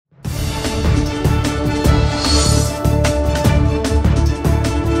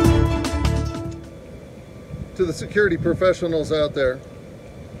the security professionals out there,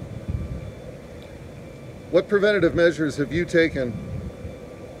 what preventative measures have you taken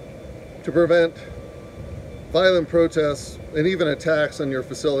to prevent violent protests and even attacks on your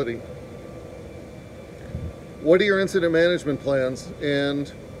facility? What are your incident management plans, and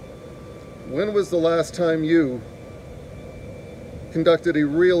when was the last time you conducted a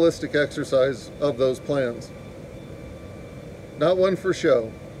realistic exercise of those plans? Not one for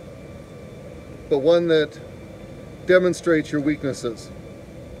show, but one that demonstrates your weaknesses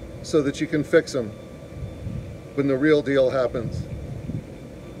so that you can fix them when the real deal happens.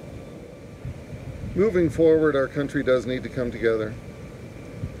 Moving forward, our country does need to come together.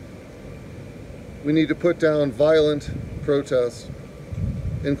 We need to put down violent protests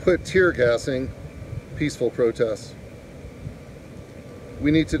and quit tear gassing peaceful protests.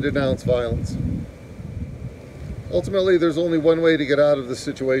 We need to denounce violence. Ultimately, there's only one way to get out of this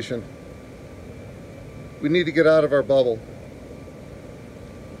situation. We need to get out of our bubble.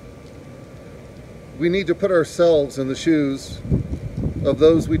 We need to put ourselves in the shoes of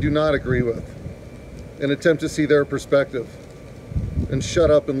those we do not agree with and attempt to see their perspective and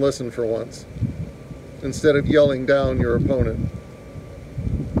shut up and listen for once, instead of yelling down your opponent.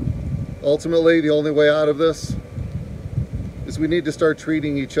 Ultimately, the only way out of this is we need to start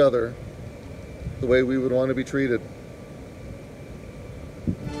treating each other the way we would want to be treated.